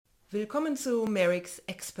Willkommen zu Merrick's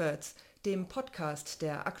Experts, dem Podcast,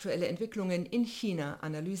 der aktuelle Entwicklungen in China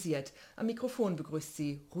analysiert. Am Mikrofon begrüßt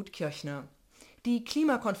Sie Ruth Kirchner. Die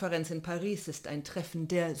Klimakonferenz in Paris ist ein Treffen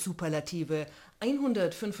der Superlative.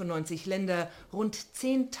 195 Länder, rund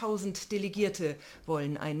 10.000 Delegierte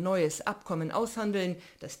wollen ein neues Abkommen aushandeln,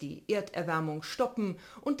 das die Erderwärmung stoppen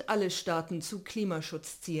und alle Staaten zu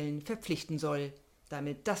Klimaschutzzielen verpflichten soll.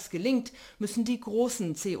 Damit das gelingt, müssen die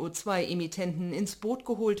großen CO2-Emittenten ins Boot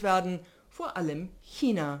geholt werden, vor allem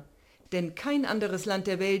China. Denn kein anderes Land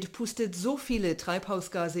der Welt pustet so viele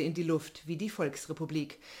Treibhausgase in die Luft wie die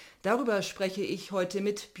Volksrepublik. Darüber spreche ich heute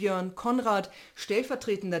mit Björn Konrad,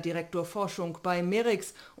 stellvertretender Direktor Forschung bei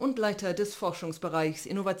Merix und Leiter des Forschungsbereichs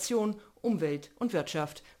Innovation, Umwelt und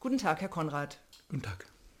Wirtschaft. Guten Tag, Herr Konrad. Guten Tag.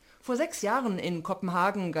 Vor 6 Jahren in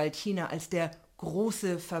Kopenhagen galt China als der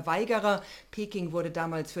große Verweigerer. Peking wurde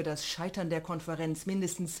damals für das Scheitern der Konferenz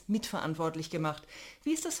mindestens mitverantwortlich gemacht.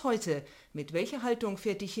 Wie ist das heute? Mit welcher Haltung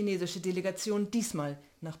fährt die chinesische Delegation diesmal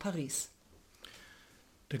nach Paris?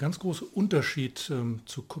 Der ganz große Unterschied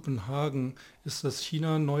zu Kopenhagen ist, dass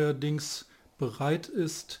China neuerdings bereit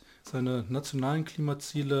ist, seine nationalen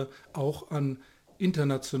Klimaziele auch an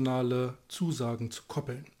internationale Zusagen zu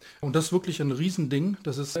koppeln. Und das ist wirklich ein Riesending.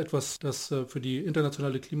 Das ist etwas, das für die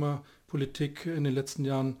internationale Klimapolitik in den letzten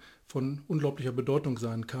Jahren von unglaublicher Bedeutung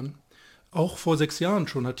sein kann. Auch vor 6 Jahren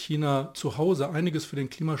schon hat China zu Hause einiges für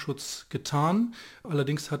den Klimaschutz getan.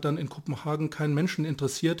 Allerdings hat dann in Kopenhagen keinen Menschen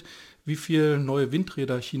interessiert, wie viel neue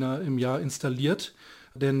Windräder China im Jahr installiert.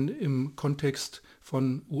 Denn im Kontext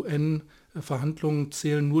von UN-Verhandlungen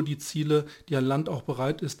zählen nur die Ziele, die ein Land auch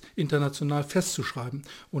bereit ist, international festzuschreiben.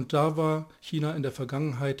 Und da war China in der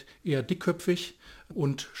Vergangenheit eher dickköpfig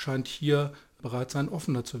und scheint hier bereit sein,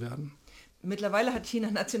 offener zu werden. Mittlerweile hat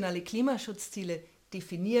China nationale Klimaschutzziele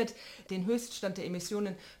definiert. Den Höchststand der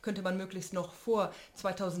Emissionen könnte man möglichst noch vor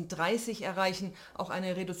 2030 erreichen. Auch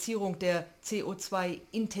eine Reduzierung der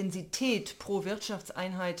CO2-Intensität pro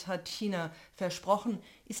Wirtschaftseinheit hat China versprochen.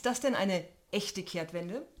 Ist das denn eine echte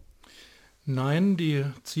Kehrtwende? Nein, die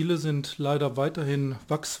Ziele sind leider weiterhin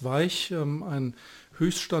wachsweich. Ein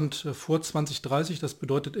Höchststand vor 2030, das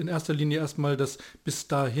bedeutet in erster Linie erstmal, dass bis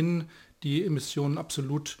dahin die Emissionen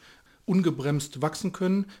absolut ungebremst wachsen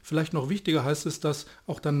können. Vielleicht noch wichtiger heißt es, dass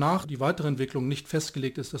auch danach die weitere Entwicklung nicht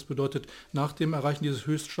festgelegt ist. Das bedeutet, nach dem Erreichen dieses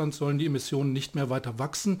Höchststands sollen die Emissionen nicht mehr weiter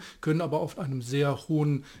wachsen, können aber auf einem sehr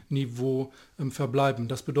hohen Niveau verbleiben.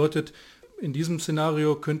 Das bedeutet, in diesem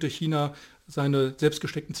Szenario könnte China seine selbst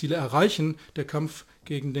gesteckten Ziele erreichen. Der Kampf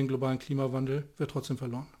gegen den globalen Klimawandel wird trotzdem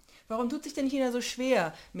verloren. Warum tut sich denn China so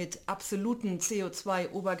schwer mit absoluten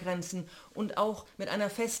CO2-Obergrenzen und auch mit einer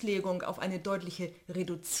Festlegung auf eine deutliche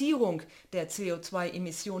Reduzierung der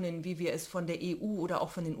CO2-Emissionen, wie wir es von der EU oder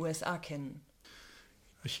auch von den USA kennen?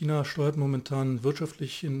 China steuert momentan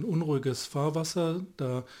wirtschaftlich in unruhiges Fahrwasser.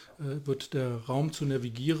 Da wird der Raum zu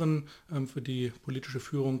navigieren für die politische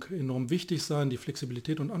Führung enorm wichtig sein. Die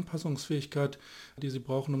Flexibilität und Anpassungsfähigkeit, die sie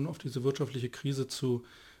brauchen, um auf diese wirtschaftliche Krise zu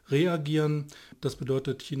reagieren. Das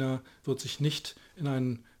bedeutet, China wird sich nicht in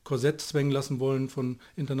ein Korsett zwängen lassen wollen von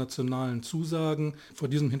internationalen Zusagen. Vor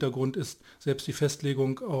diesem Hintergrund ist selbst die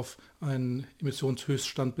Festlegung auf einen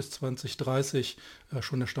Emissionshöchststand bis 2030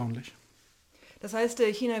 schon erstaunlich. Das heißt,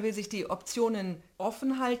 China will sich die Optionen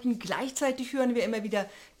offen halten. Gleichzeitig hören wir immer wieder,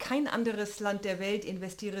 kein anderes Land der Welt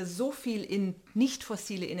investiere so viel in nicht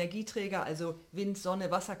fossile Energieträger, also Wind, Sonne,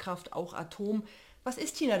 Wasserkraft, auch Atom. Was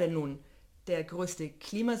ist China denn nun? Der größte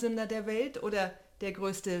Klimasünder der Welt oder der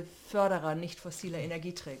größte Förderer nicht fossiler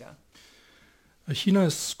Energieträger? China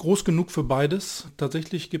ist groß genug für beides.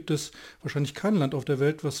 Tatsächlich gibt es wahrscheinlich kein Land auf der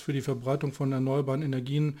Welt, was für die Verbreitung von erneuerbaren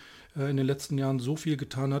Energien in den letzten Jahren so viel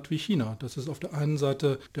getan hat wie China. Das ist auf der einen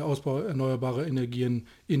Seite der Ausbau erneuerbarer Energien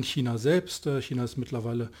in China selbst. China ist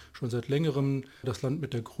mittlerweile schon seit längerem das Land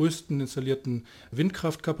mit der größten installierten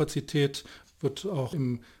Windkraftkapazität, wird auch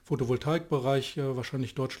im Photovoltaikbereich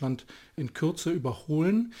wahrscheinlich Deutschland in Kürze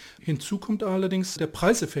überholen. Hinzu kommt allerdings der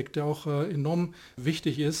Preiseffekt, der auch enorm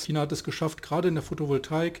wichtig ist. China hat es geschafft, gerade in der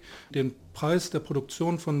Photovoltaik den Preis der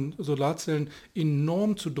Produktion von Solarzellen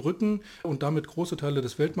enorm zu drücken und damit große Teile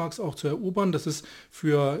des Weltmarkts auch zu erobern. Das ist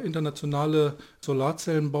für internationale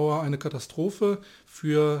Solarzellenbauer eine Katastrophe,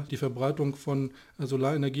 für die Verbreitung von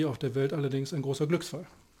Solarenergie auf der Welt allerdings ein großer Glücksfall.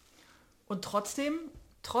 Und trotzdem,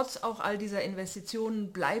 trotz auch all dieser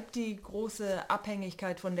Investitionen, bleibt die große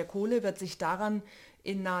Abhängigkeit von der Kohle. Wird sich daran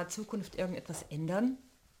in naher Zukunft irgendetwas ändern?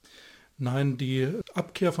 Nein, die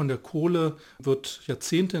Abkehr von der Kohle wird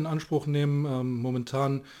Jahrzehnte in Anspruch nehmen.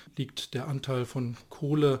 Momentan liegt der Anteil von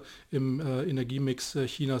Kohle im Energiemix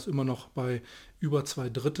Chinas immer noch bei über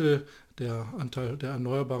 2/3, der Anteil der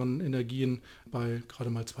erneuerbaren Energien bei gerade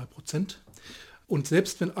mal 2%. Und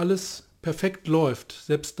selbst wenn alles perfekt läuft,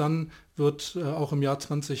 selbst dann wird auch im Jahr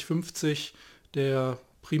 2050 der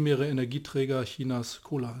primäre Energieträger Chinas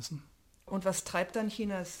Kohle heißen. Und was treibt dann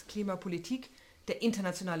Chinas Klimapolitik? Der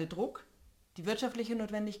internationale Druck, die wirtschaftliche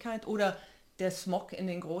Notwendigkeit oder der Smog in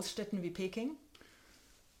den Großstädten wie Peking?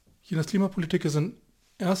 Chinas Klimapolitik ist in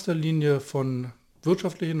erster Linie von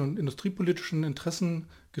wirtschaftlichen und industriepolitischen Interessen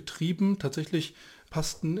getrieben. Tatsächlich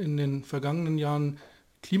passten in den vergangenen Jahren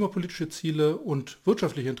klimapolitische Ziele und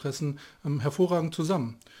wirtschaftliche Interessen hervorragend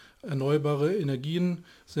zusammen. Erneuerbare Energien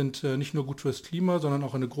sind nicht nur gut fürs Klima, sondern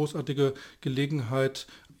auch eine großartige Gelegenheit,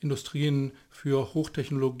 Industrien für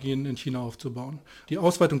Hochtechnologien in China aufzubauen. Die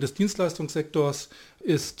Ausweitung des Dienstleistungssektors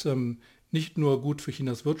ist nicht nur gut für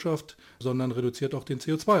Chinas Wirtschaft, sondern reduziert auch den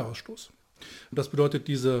CO2-Ausstoß. Das bedeutet,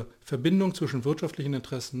 diese Verbindung zwischen wirtschaftlichen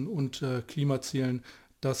Interessen und Klimazielen,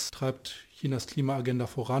 das treibt Chinas Klimaagenda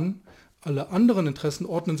voran. Alle anderen Interessen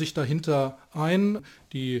ordnen sich dahinter ein.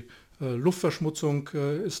 Die Luftverschmutzung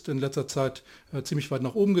ist in letzter Zeit ziemlich weit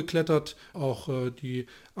nach oben geklettert. Auch die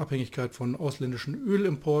Abhängigkeit von ausländischen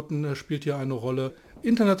Ölimporten spielt hier eine Rolle.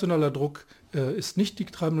 Internationaler Druck ist nicht die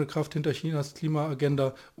treibende Kraft hinter Chinas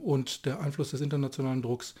Klimaagenda und der Einfluss des internationalen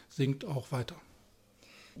Drucks sinkt auch weiter.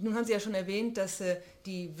 Nun haben Sie ja schon erwähnt, dass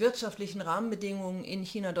die wirtschaftlichen Rahmenbedingungen in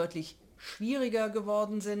China deutlich schwieriger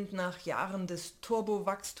geworden sind. Nach Jahren des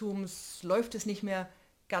Turbowachstums läuft es nicht mehr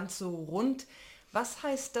ganz so rund. Was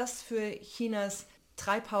heißt das für Chinas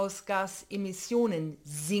Treibhausgasemissionen?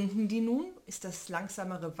 Sinken die nun? Ist das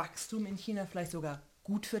langsamere Wachstum in China vielleicht sogar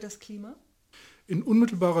gut für das Klima? In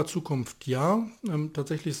unmittelbarer Zukunft ja.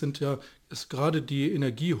 Tatsächlich ist gerade die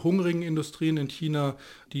energiehungrigen Industrien in China,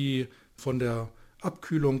 die von der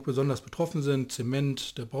Abkühlung besonders betroffen sind,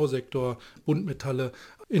 Zement, der Bausektor, Buntmetalle.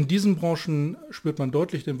 In diesen Branchen spürt man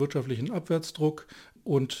deutlich den wirtschaftlichen Abwärtsdruck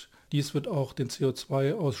und dies wird auch den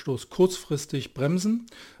CO2-Ausstoß kurzfristig bremsen.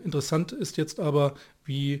 Interessant ist jetzt aber,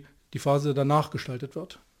 wie die Phase danach gestaltet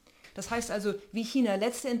wird. Das heißt also, wie China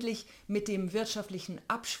letztendlich mit dem wirtschaftlichen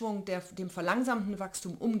Abschwung, dem verlangsamten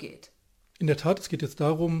Wachstum umgeht. In der Tat, es geht jetzt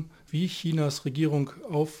darum, wie Chinas Regierung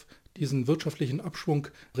auf diesen wirtschaftlichen Abschwung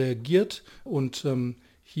reagiert. Und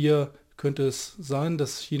hier könnte es sein,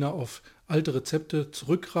 dass China auf alte Rezepte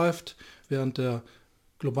zurückgreift. Während der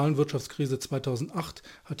globalen Wirtschaftskrise 2008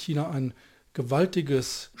 hat China ein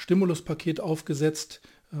gewaltiges Stimuluspaket aufgesetzt.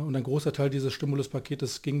 Und ein großer Teil dieses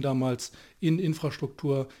Stimuluspaketes ging damals in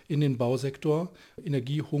Infrastruktur, in den Bausektor,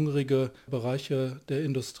 energiehungrige Bereiche der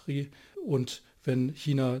Industrie. Und wenn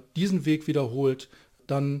China diesen Weg wiederholt,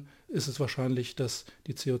 dann ist es wahrscheinlich, dass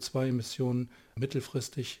die CO2-Emissionen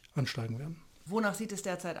mittelfristig ansteigen werden. Wonach sieht es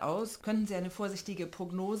derzeit aus? Könnten Sie eine vorsichtige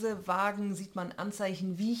Prognose wagen? Sieht man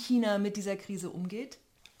Anzeichen, wie China mit dieser Krise umgeht?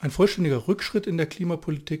 Ein vollständiger Rückschritt in der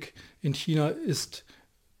Klimapolitik in China ist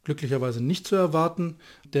glücklicherweise nicht zu erwarten,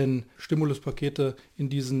 denn Stimuluspakete in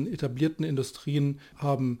diesen etablierten Industrien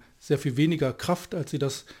haben sehr viel weniger Kraft, als sie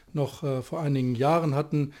das noch vor einigen Jahren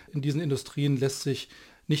hatten. In diesen Industrien lässt sich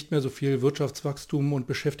nicht mehr so viel Wirtschaftswachstum und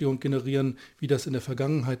Beschäftigung generieren, wie das in der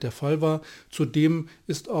Vergangenheit der Fall war. Zudem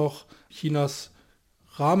ist auch Chinas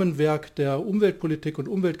Rahmenwerk der Umweltpolitik und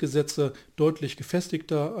Umweltgesetze deutlich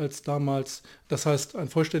gefestigter als damals. Das heißt, ein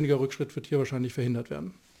vollständiger Rückschritt wird hier wahrscheinlich verhindert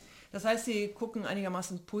werden. Das heißt, Sie gucken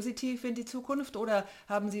einigermaßen positiv in die Zukunft oder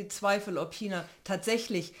haben Sie Zweifel, ob China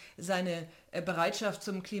tatsächlich seine Bereitschaft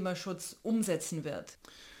zum Klimaschutz umsetzen wird?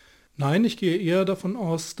 Nein, ich gehe eher davon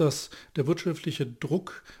aus, dass der wirtschaftliche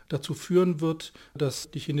Druck dazu führen wird, dass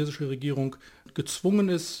die chinesische Regierung gezwungen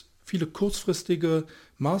ist, viele kurzfristige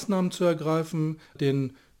Maßnahmen zu ergreifen,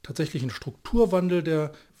 den tatsächlichen Strukturwandel,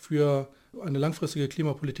 der für eine langfristige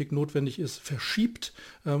Klimapolitik notwendig ist, verschiebt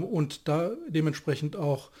und da dementsprechend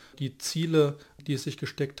auch die Ziele, die es sich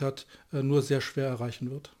gesteckt hat, nur sehr schwer erreichen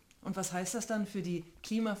wird. Und was heißt das dann für die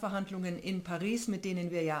Klimaverhandlungen in Paris, mit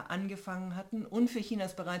denen wir ja angefangen hatten, und für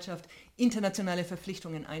Chinas Bereitschaft, internationale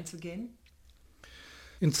Verpflichtungen einzugehen?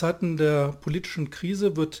 In Zeiten der politischen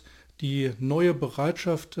Krise wird die neue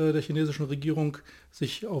Bereitschaft der chinesischen Regierung,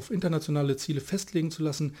 sich auf internationale Ziele festlegen zu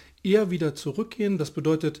lassen, eher wieder zurückgehen. Das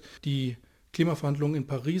bedeutet, die Klimaverhandlungen in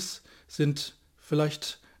Paris sind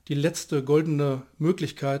vielleicht die letzte goldene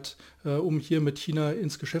Möglichkeit, um hier mit China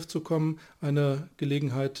ins Geschäft zu kommen. Eine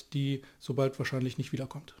Gelegenheit, die so bald wahrscheinlich nicht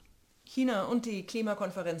wiederkommt. China und die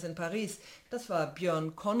Klimakonferenz in Paris. Das war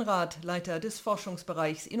Björn Konrad, Leiter des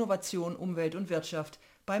Forschungsbereichs Innovation, Umwelt und Wirtschaft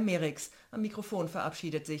bei Merix. Am Mikrofon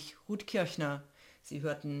verabschiedet sich Ruth Kirchner. Sie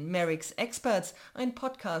hörten Merix Experts, ein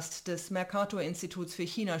Podcast des Mercator-Instituts für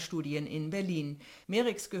China-Studien in Berlin.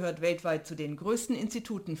 Merix gehört weltweit zu den größten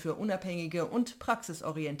Instituten für unabhängige und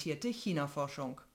praxisorientierte China-Forschung.